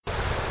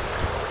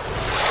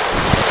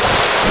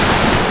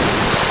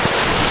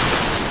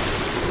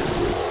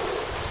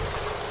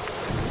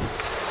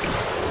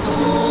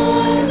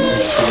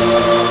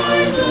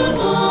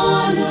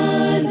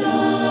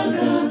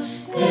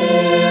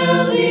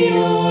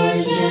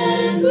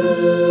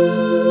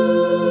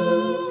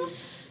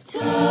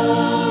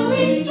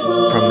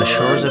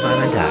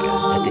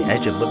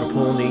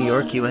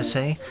York,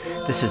 USA.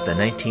 This is the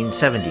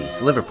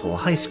 1970s Liverpool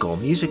High School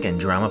Music and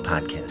Drama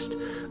Podcast.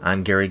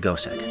 I'm Gary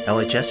Gosek,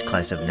 LHS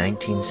class of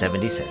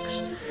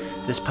 1976.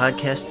 This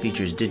podcast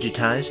features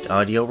digitized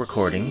audio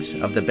recordings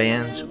of the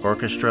bands,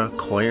 orchestra,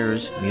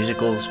 choirs,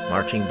 musicals,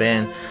 marching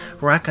band,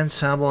 rock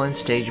ensemble, and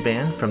stage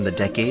band from the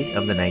decade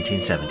of the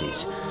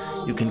 1970s.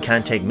 You can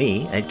contact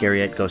me at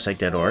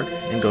gary@gosek.org,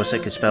 and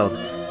Gosek is spelled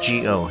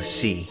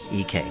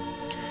G-O-C-E-K.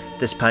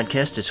 This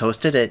podcast is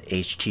hosted at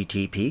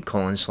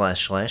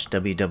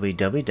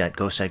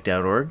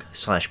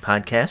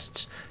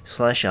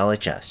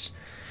http://www.gosek.org/podcasts/LHS.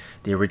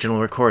 The original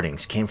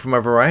recordings came from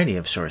a variety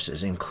of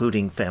sources,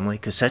 including family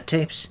cassette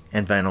tapes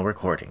and vinyl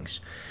recordings.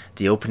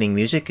 The opening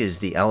music is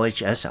the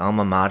LHS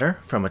Alma Mater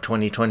from a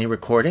 2020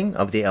 recording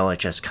of the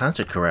LHS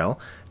Concert Chorale,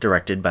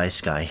 directed by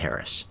Sky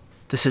Harris.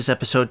 This is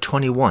episode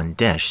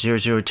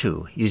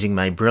 21-002, using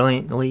my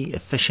brilliantly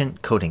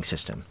efficient coding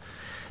system.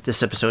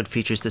 This episode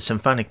features the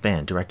Symphonic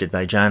Band, directed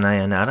by John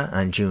Iannotta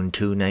on June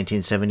 2,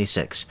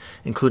 1976,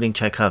 including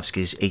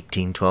Tchaikovsky's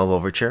 1812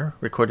 Overture,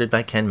 recorded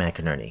by Ken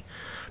McInerney.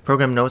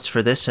 Program notes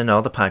for this and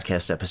all the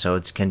podcast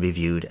episodes can be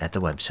viewed at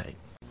the website.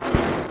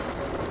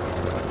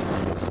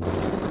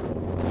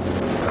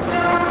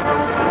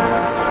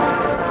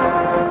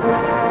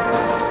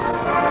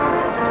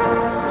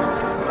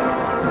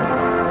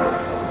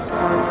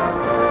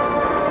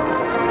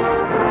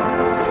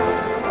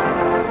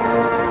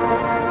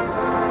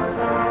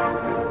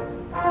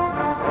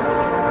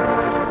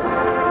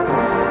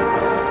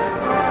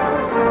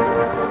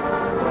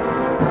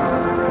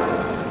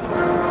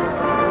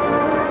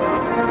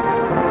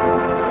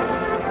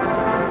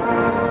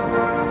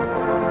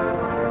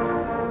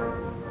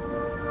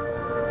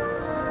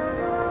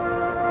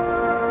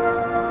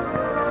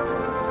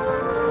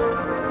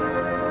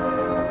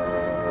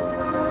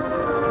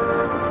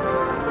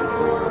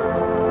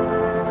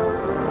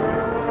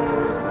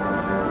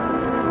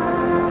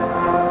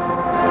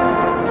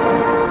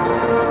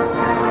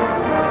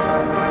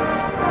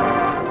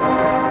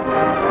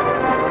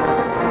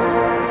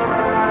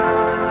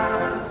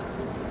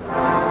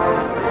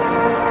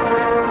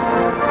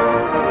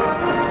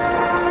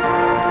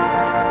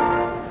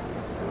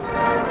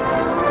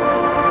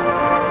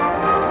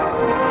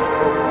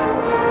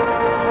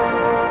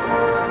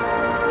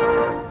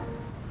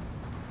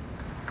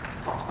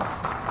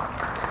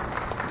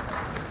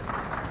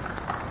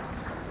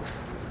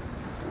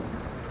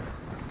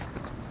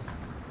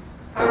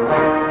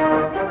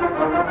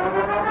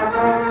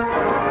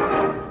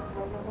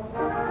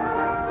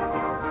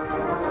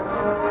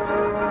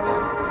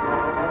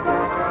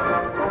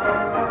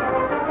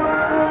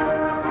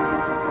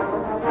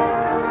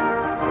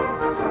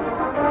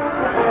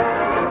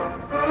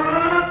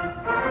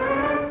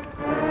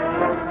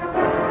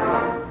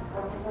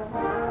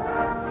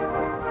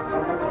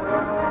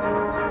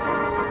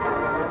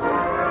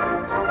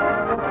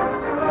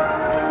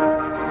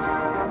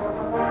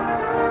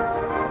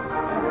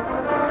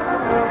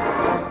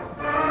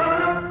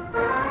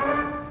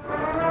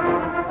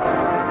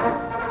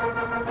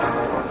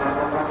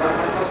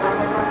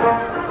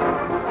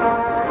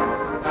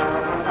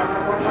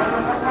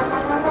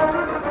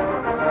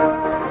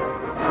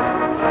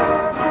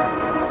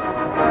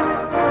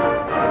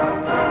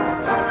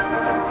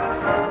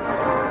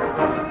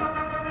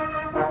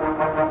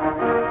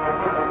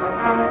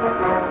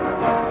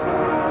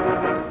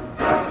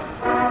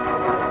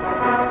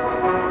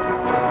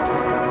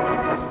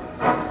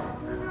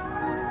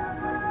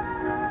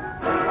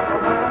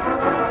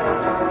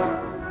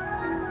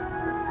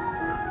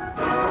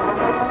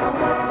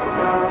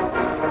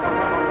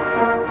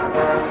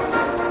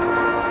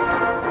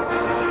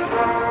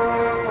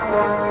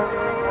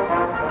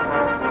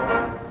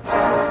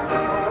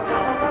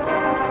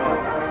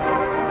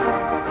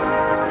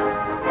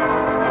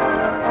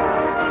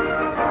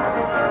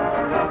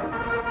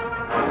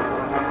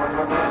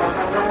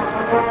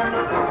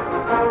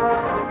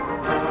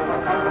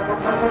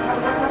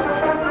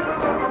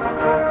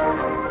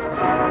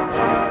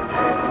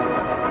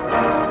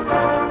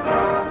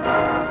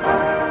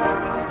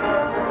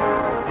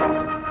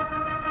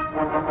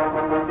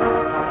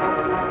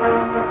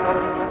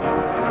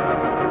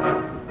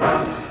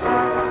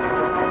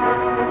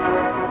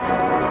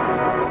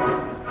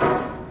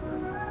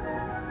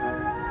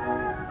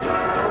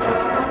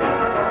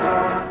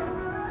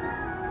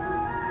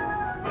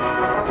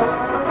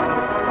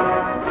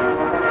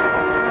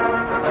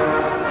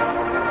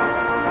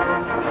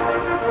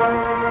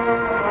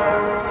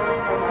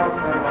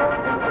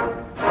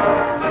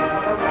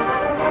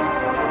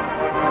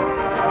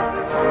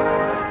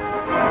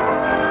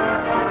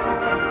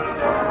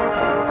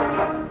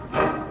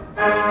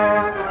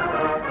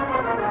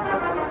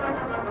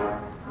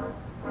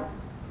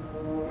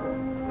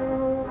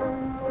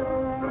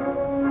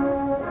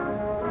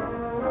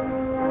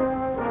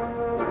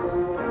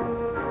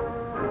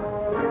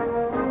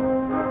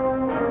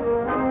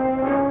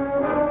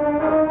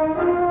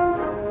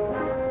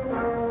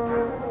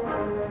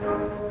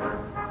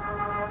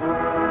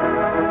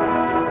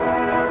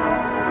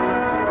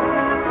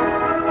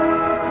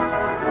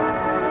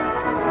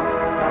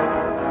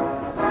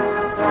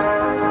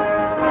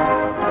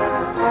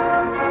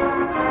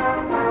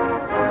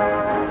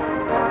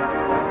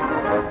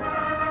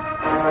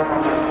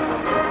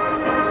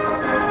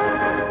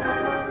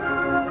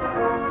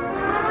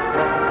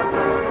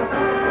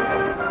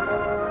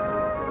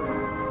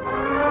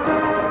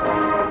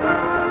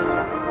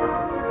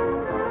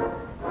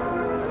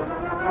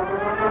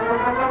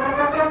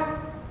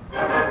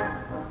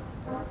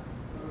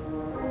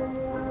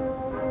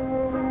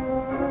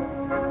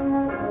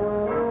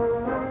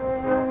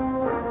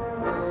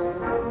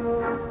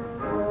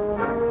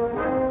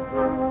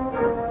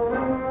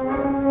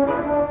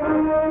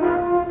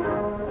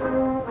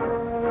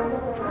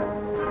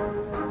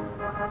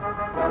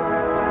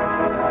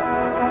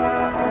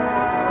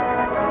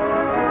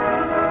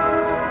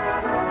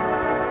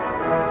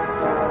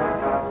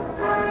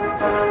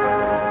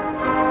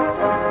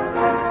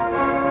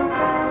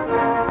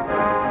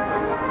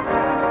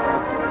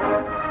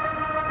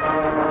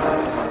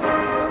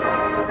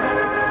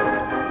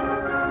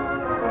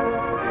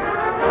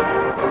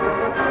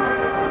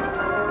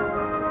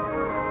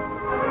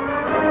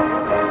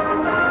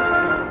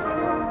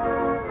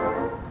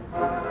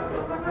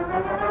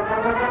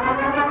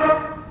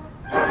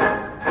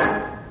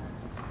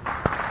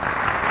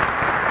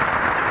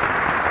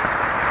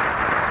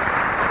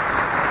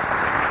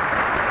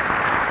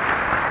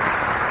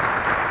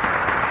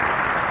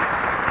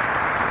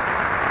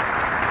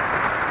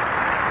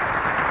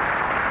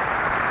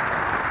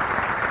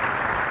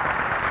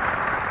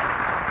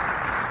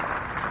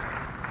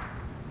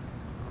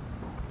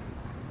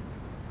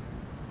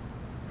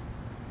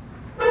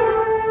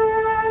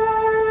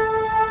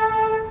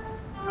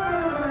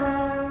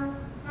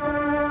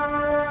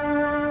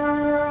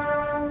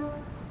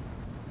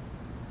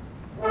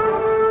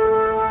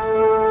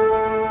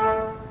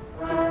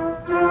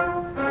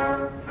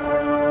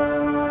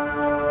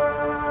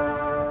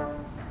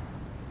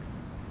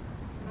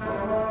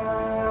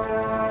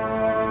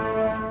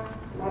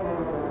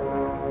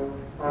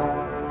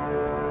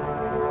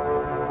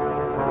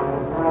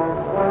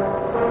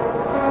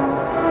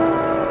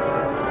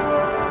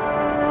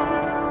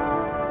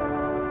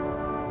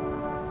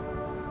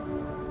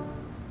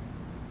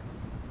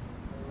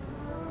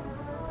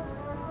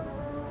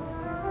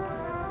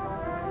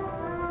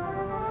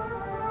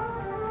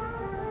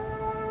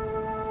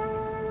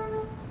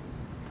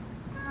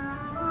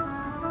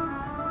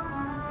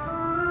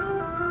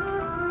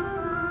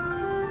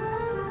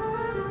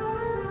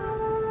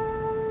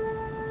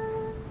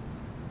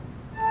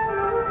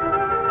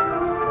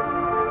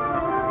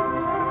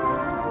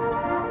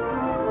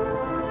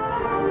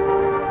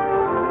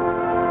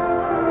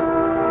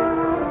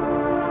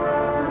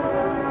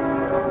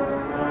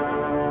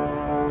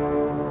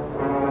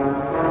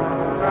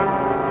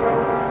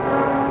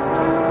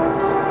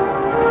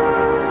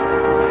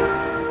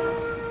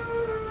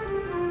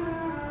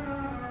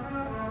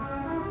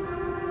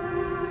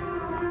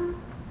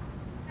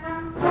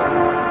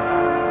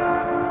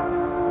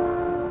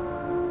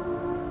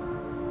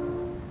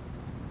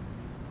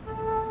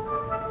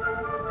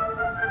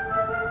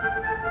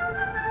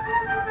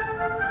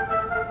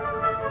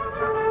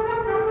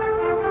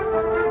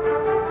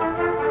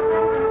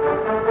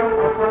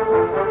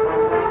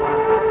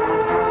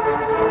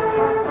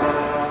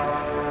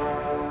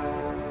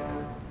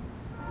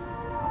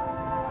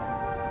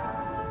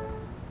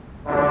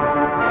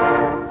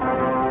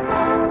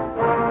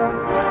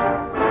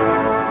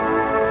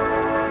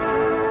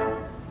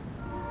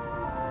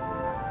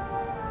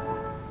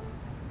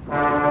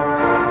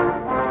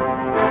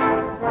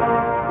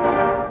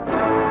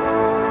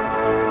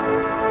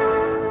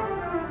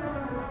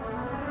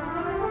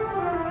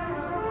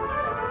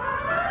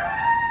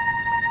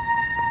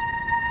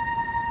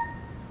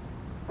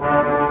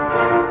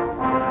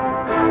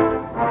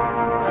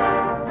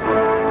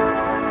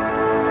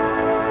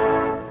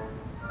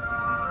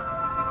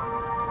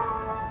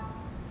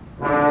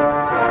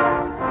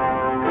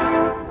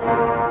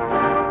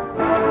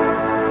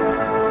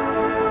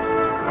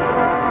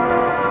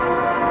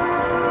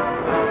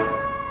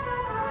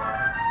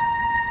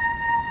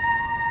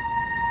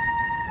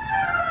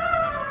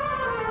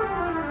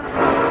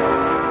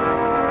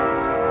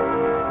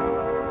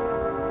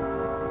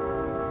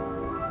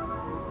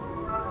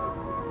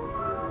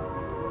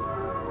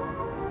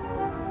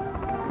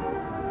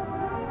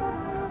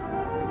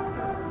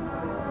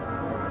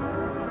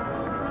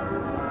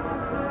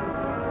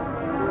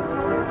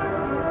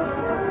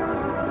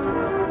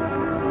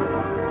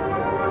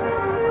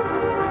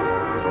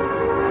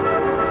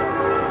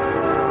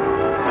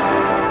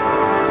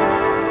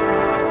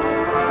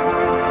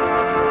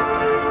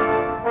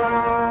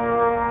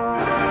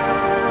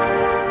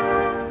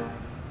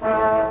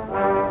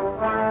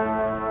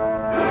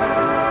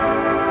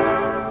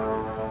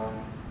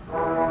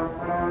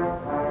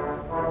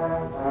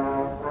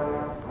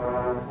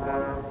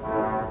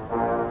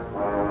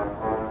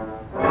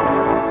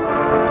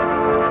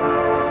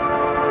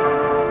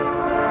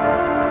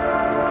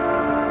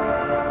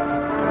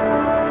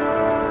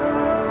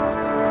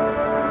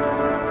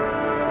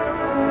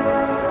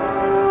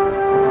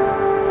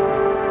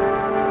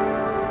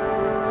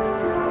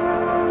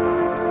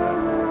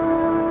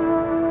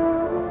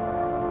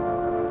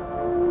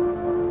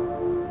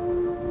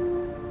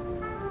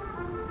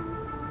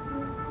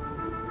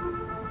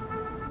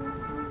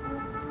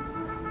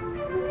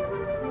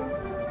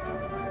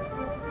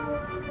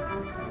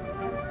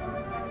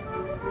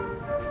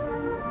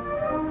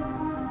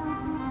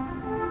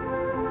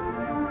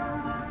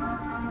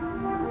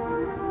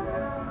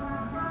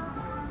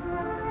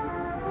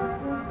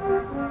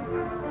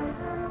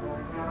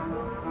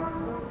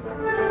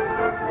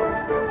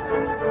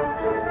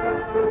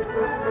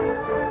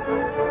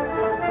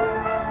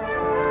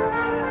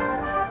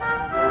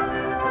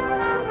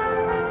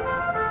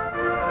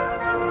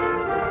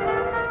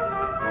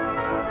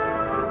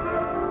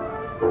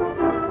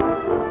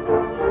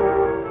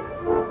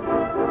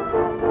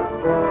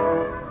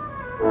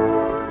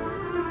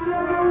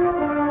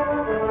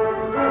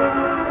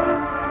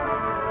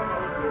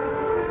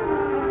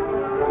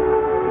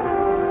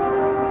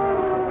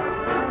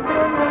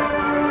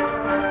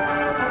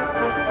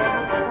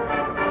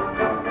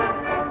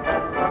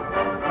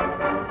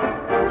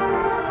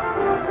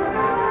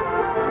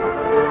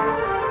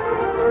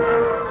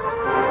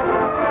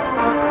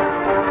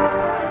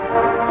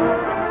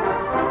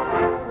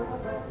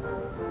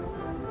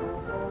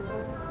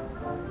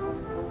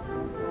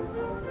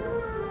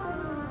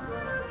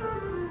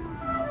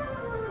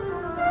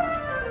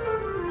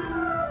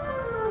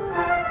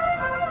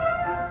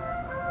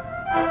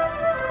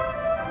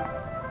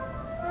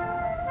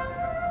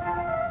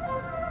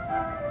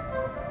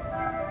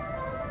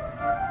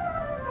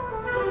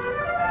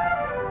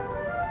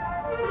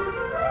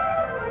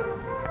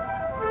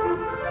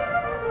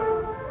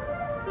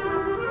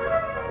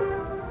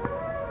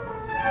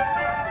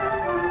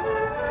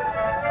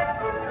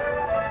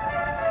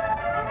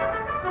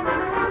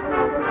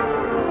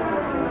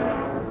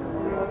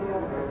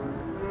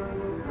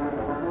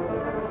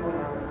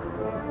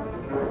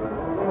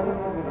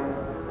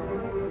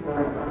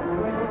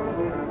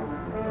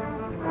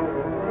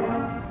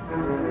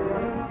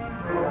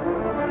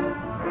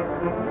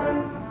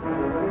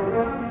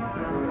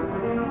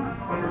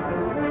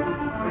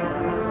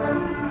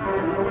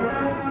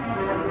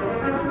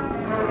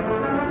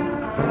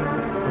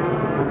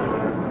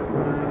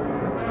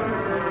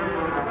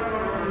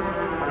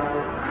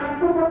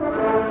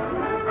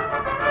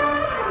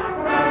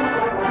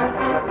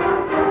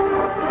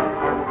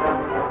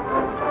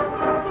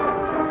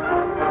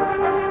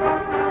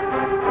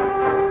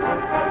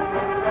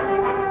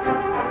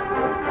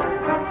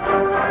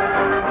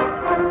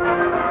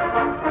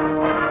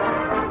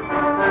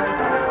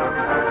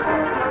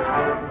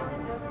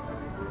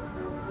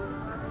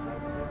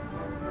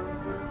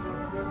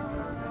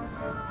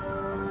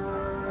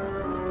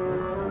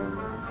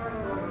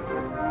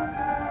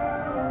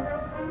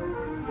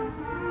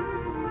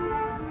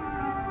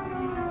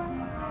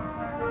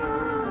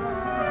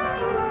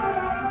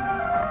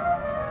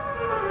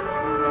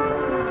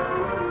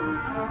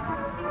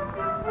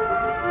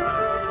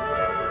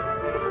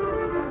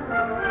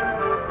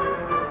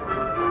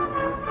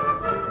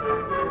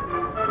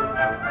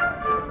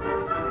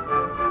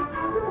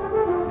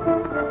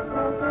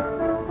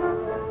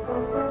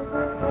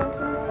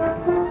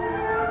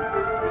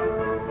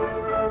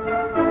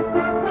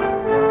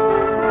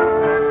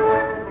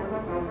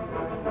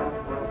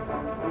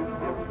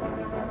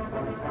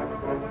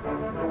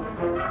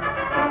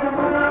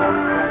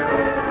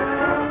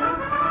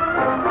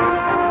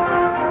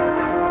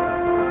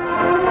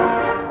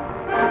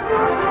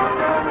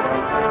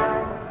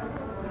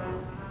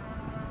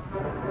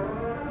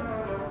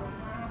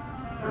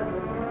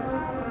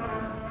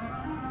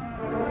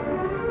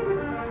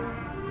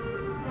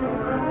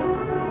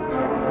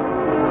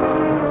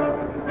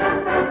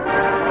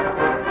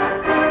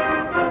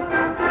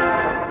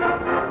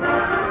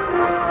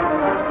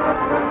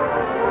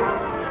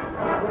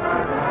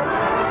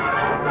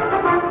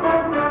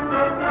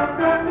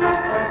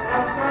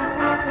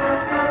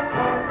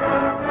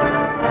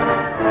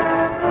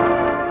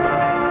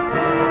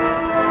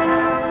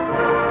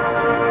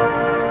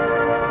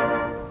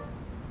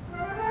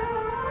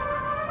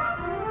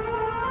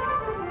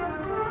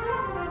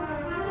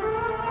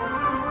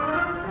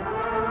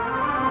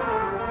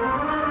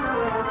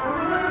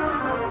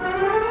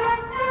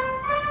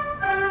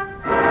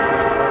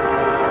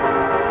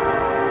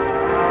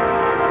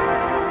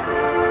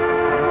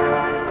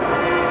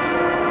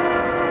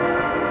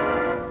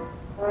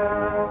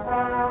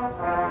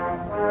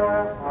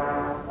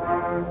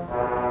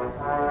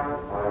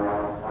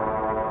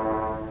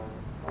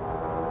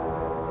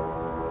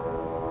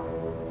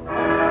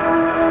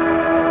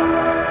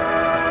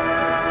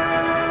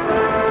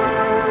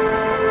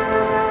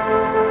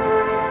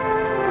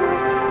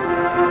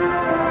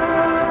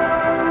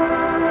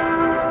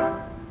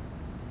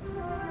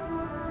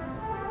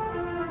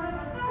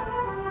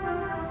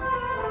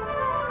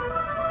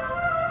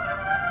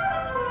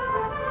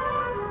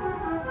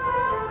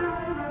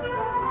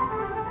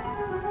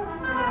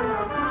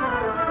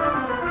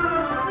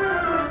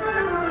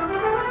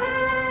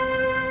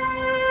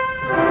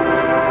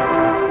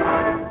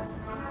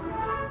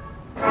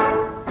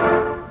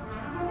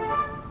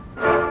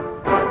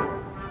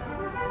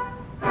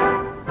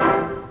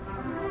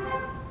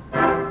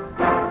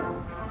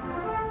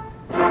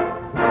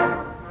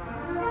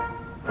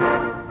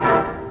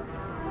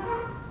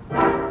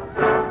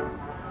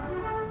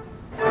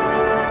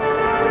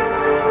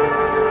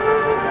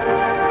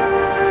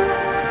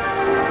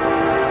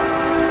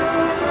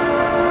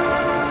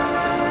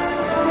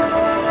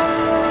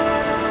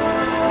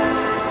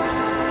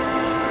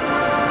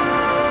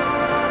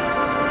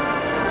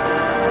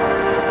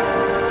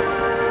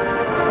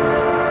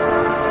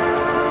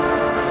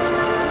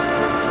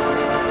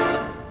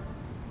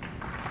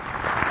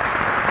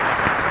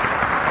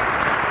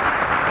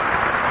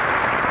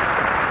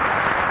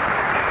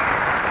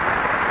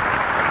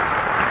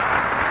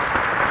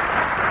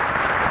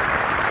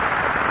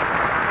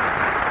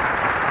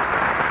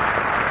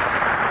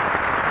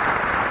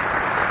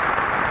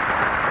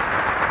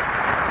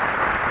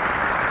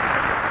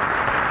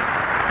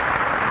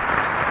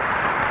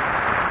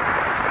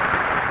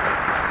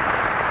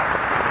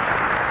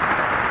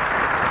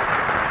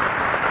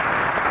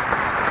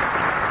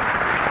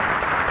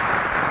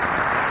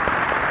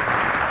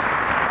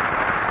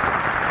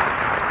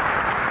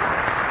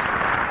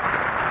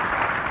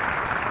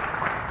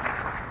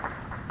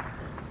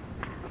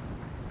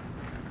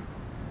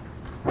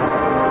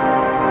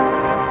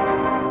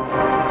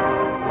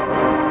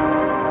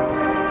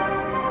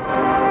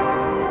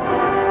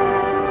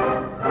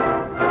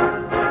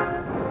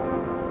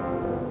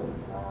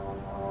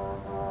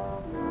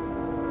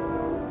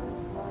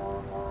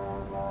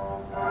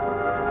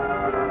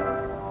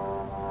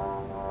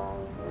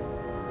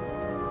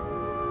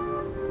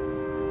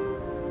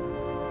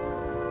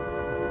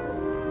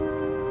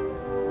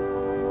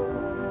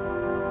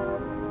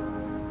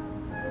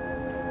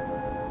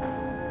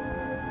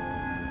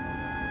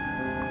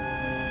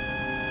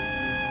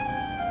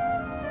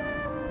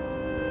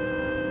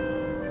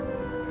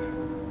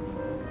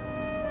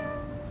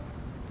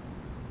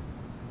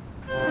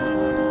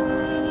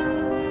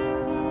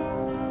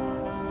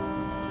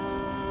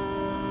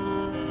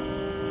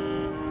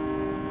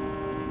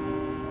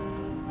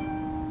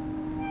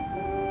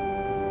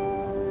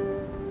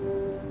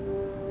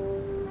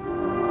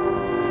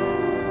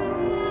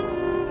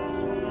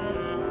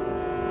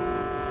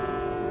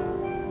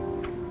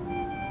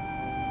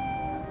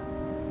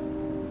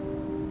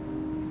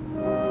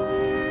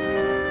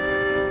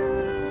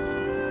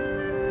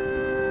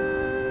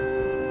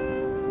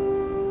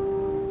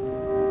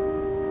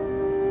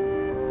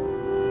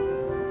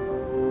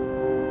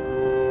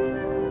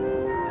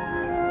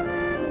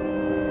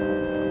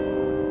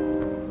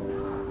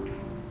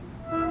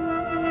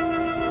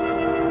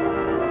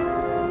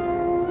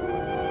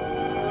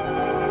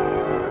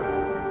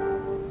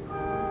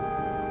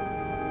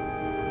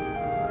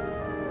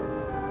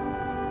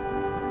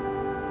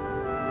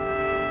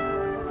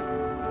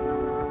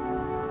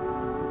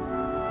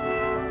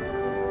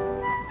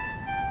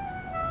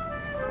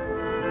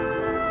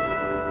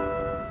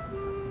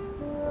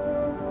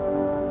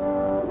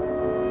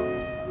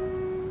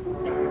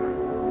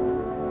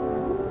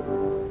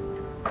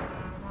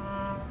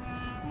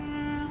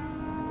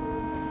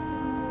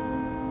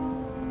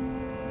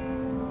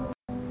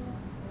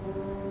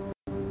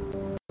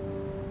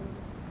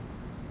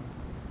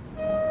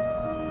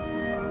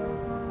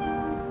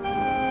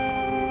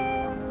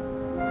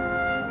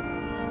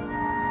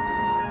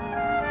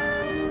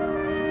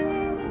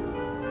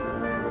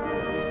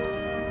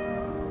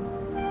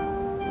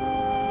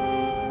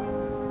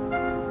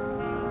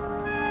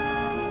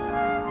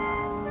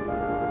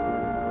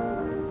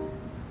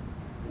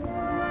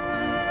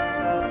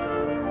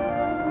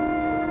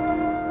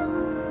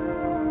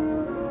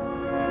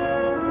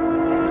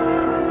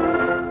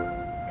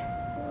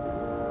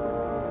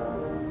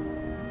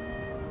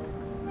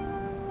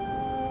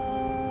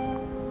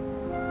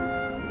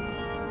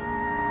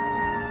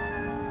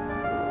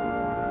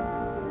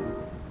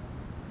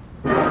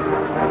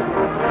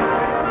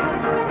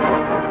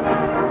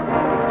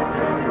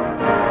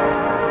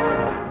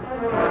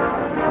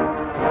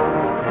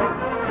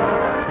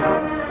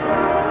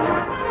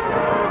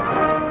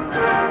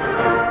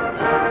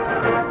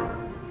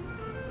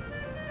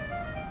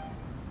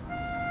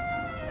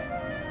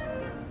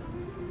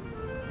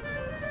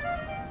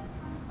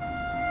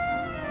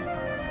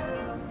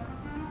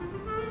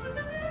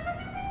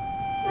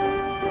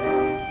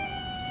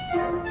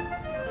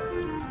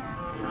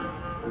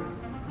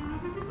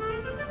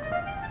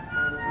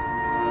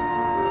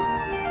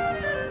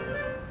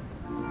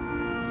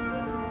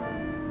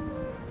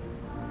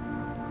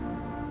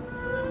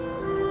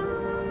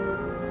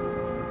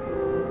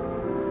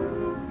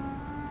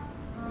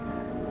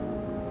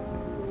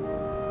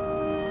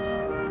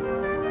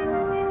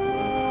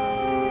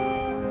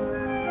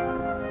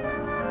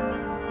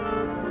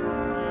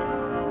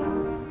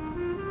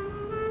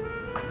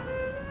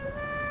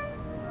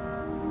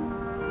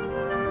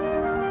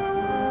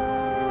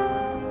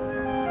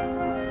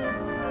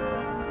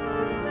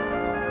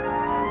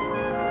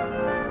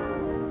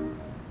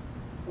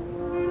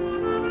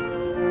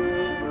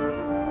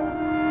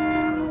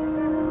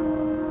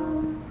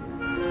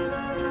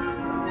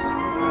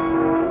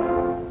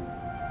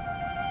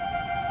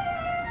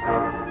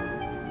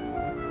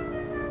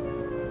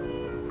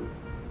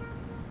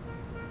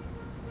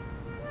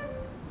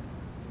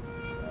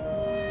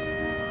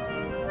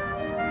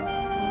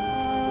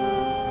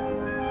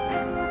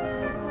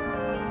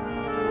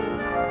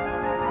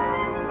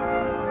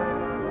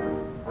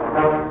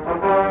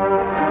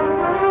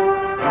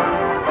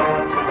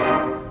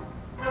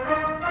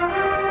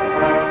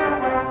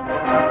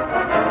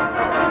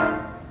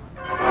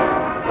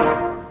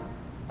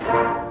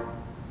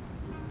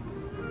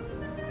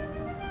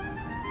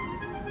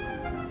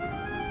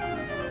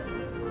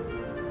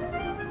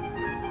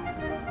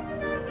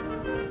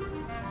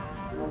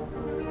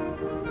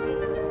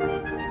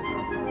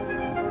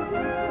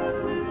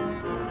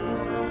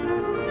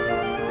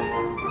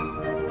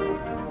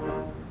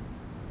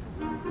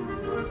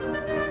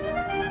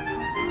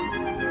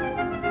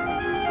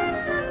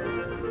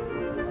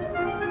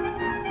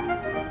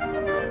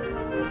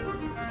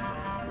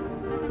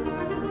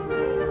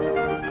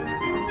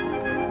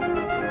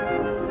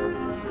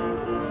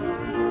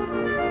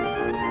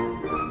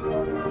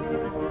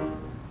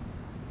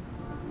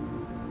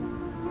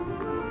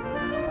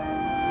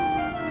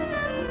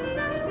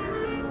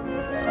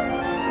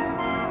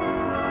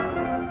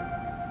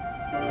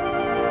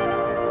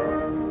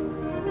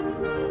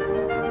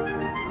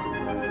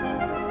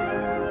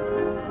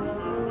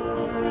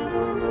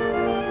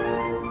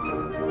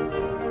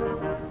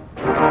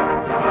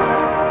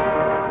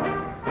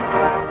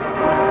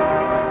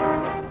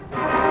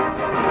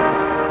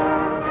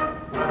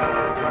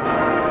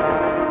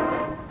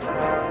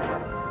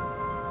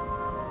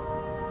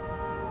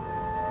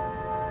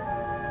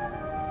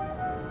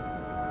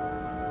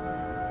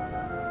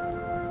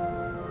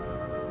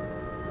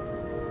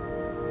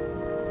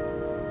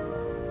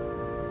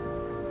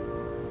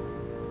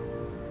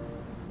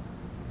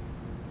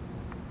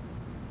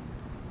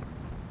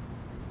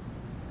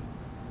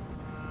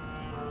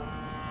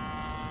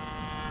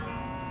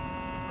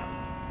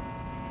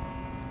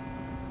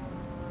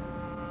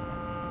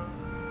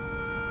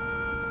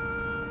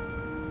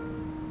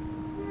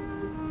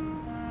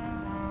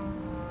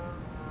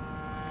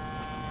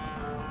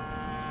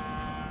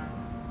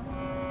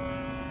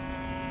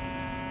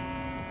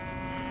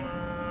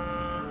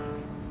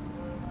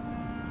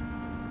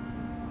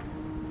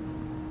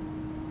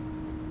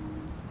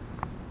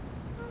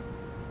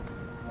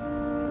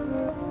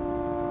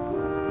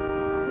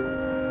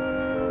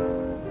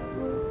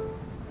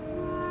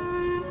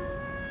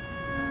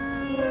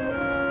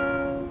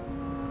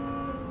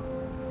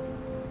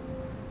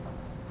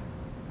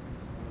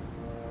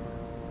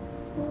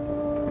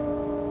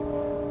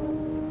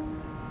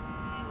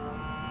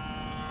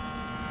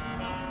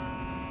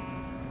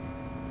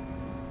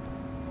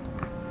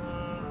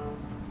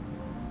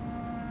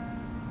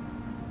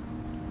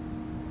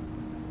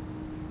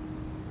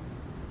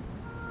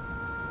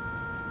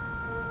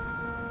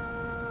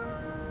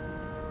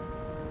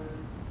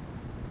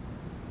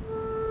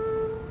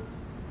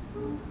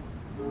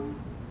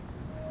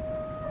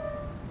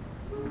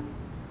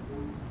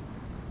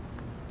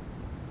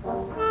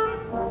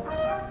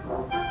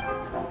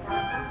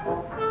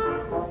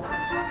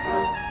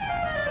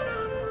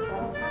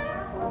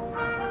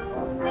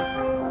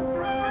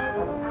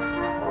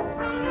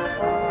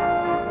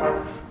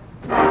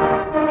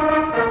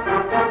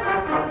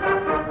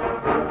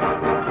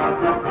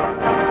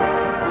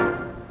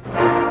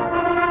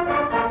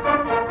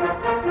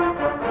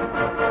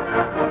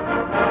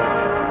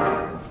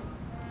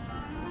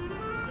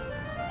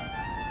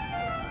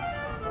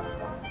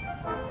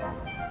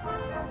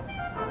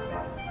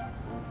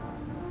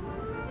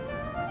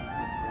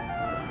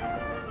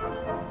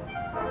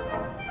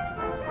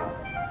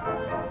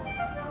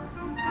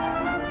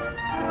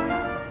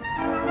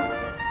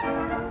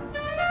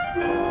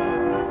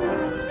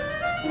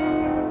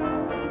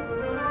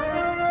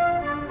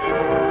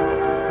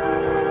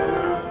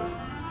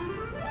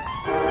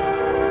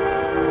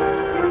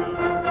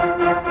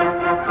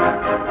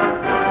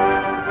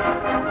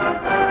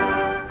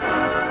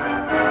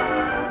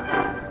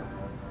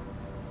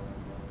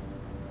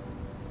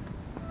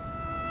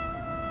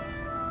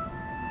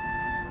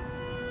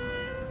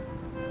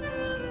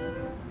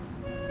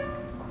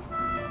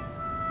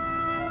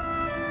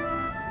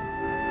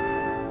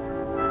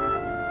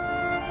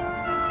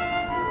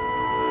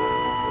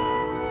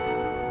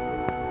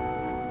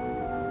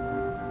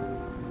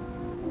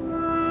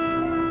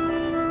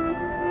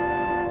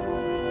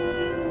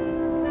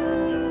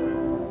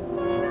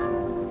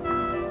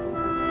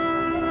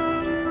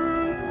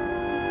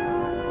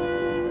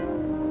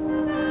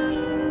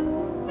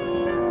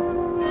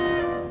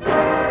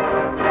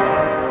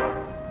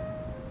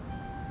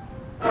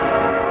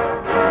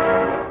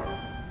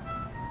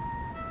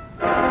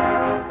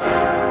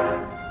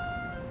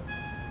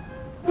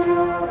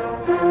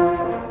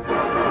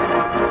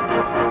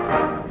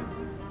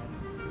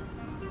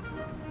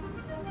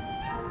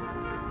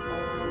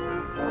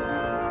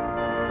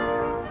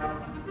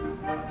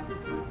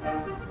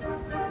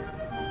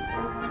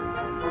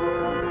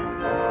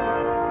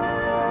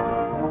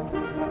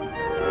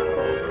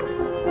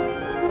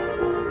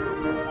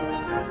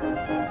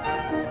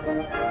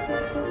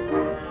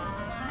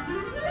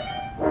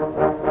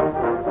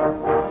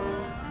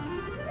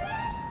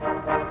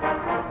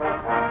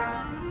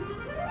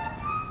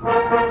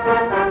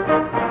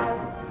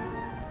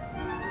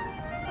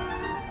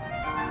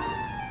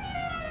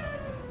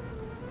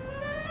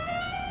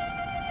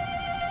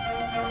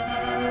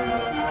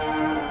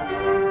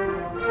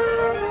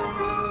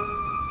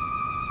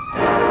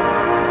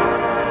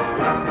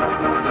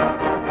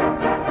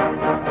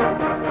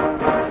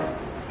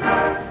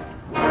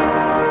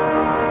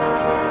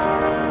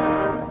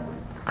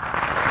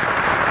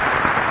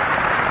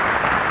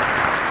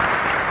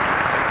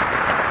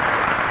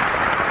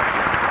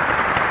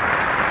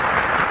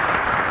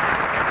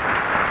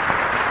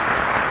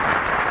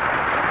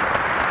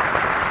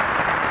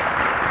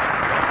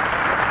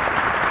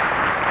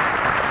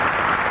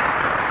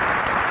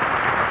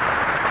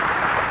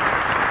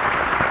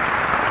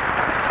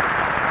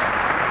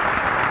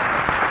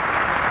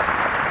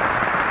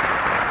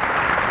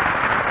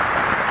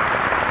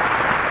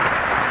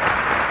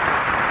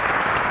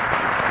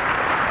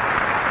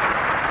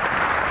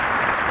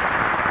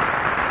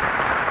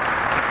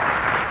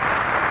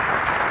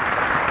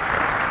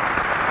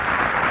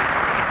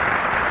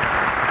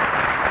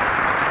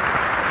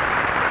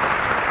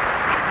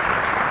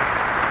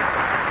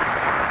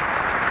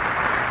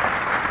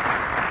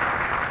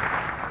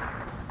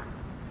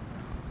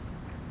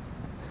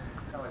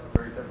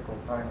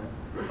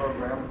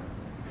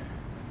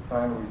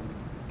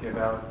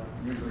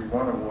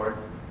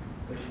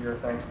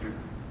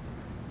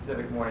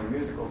 Civic Morning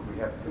Musicals, we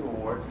have 2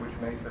 awards, which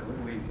makes it a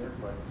little easier,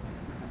 but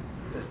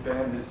this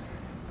band is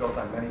built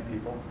on many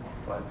people,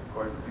 but of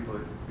course the people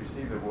that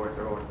receive the awards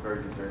are always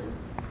very deserving.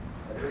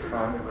 At this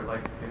time, we would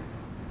like to give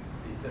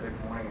the Civic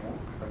Morning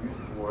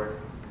Music Award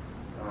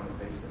on the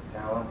basis of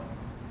talent,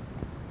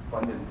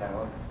 funded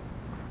talent,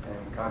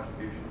 and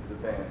contribution to the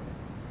band.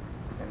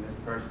 And this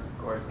person, of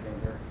course,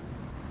 came here.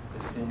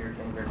 This senior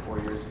came here 4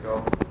 years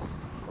ago,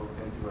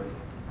 moved into a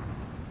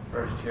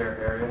first chair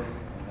area,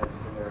 and has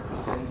been there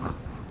ever since.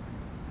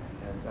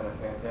 And has done a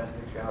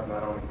fantastic job,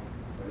 not only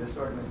for this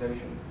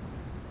organization,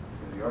 but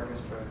for the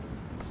orchestra,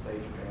 the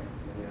stage band,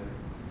 and many other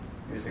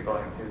musical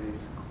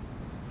activities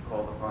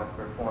called upon to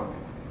perform. And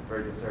a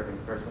very deserving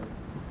person,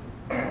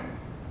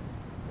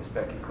 Miss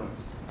Becky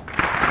Kuntz.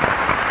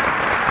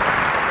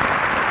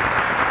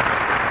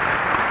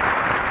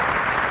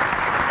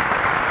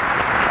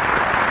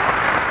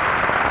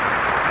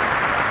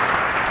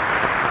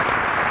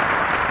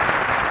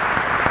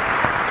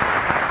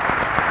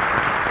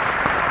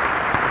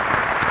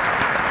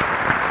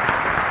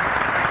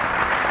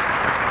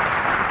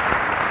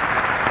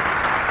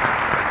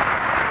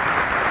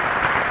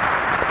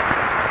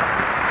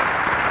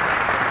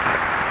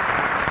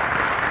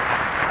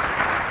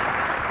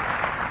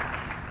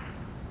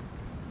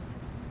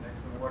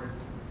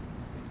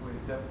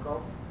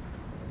 Difficult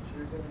in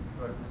choosing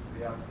because this is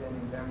the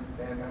outstanding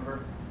band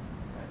member.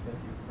 I think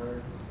you've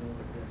heard and seen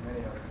that we have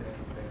many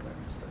outstanding band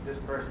members. But this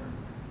person,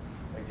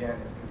 again,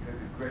 has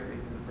contributed greatly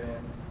to the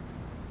band.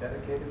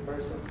 Dedicated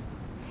person,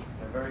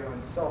 and a very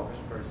unselfish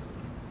person.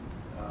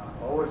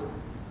 Always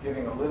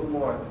giving a little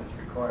more than is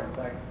required. In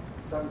fact,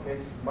 in some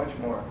cases, much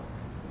more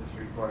than is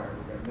required.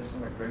 We're going to miss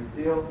him a great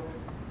deal.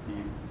 The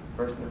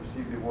person that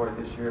received the award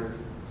this year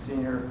is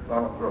Senior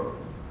Ronald Groth.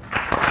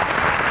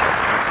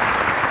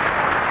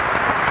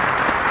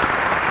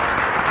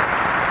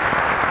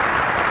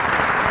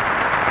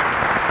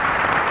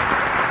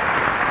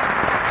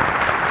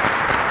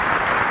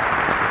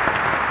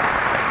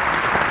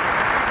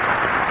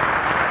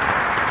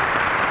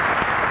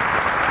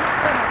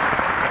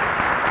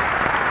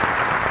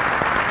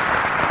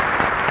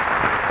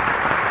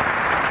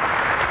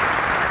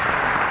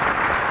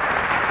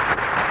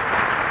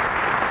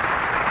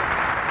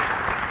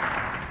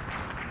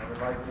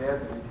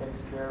 He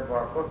takes care of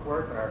our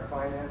bookwork and our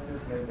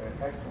finances, and they've been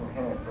excellent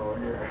hands all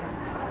year.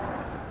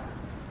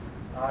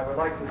 I would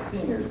like the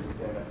seniors to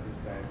stand up this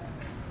time.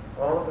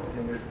 All of the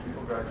seniors,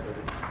 people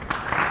graduated.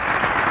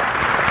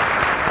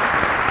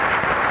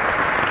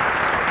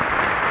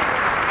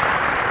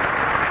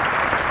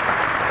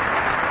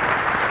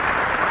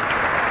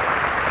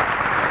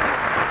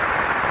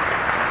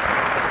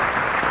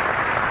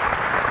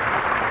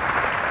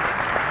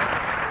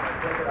 I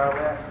think at our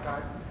last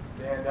time,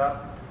 stand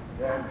up.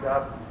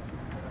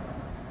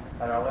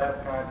 At our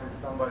last concert,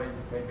 somebody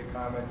made the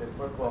comment that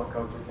football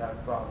coaches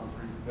have problems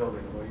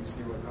rebuilding. Well, you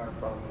see what our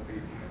problem will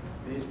be.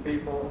 These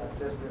people have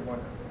just been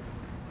wonderful.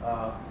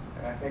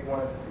 And I think one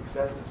of the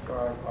successes for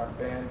our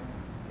band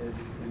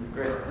is the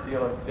great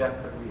deal of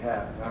depth that we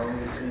have, not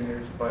only as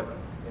seniors, but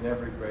in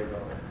every grade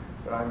level.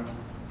 But I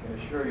can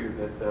assure you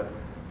that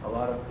a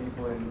lot of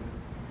people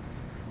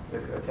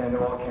that attend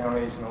all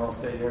counties and all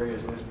state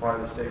areas in this part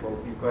of the state will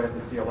be glad to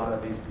see a lot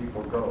of these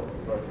people go,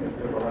 because they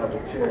took a lot of the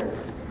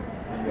chairs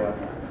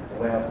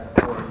the last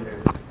 4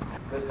 years.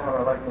 This time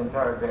I'd like the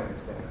entire band to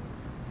stand up.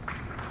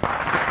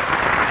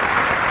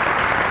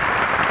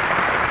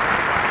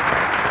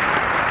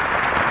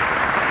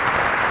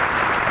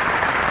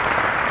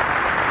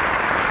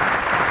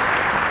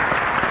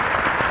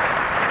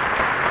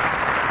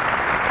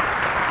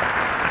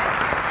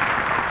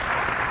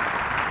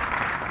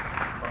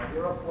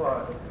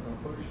 Applause at the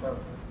conclusion of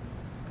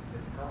the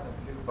Toccata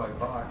Fugue by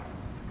Bach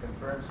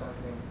confirms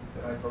something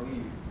that I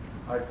believe.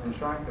 I've been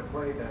trying to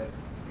play that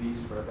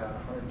piece for about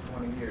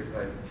 120 years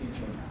that I've been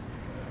teaching,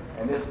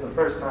 and this is the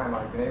first time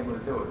I've been able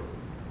to do it.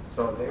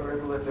 So they were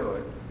able to do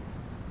it.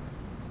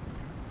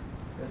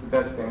 This is the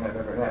best thing I've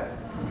ever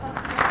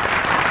had.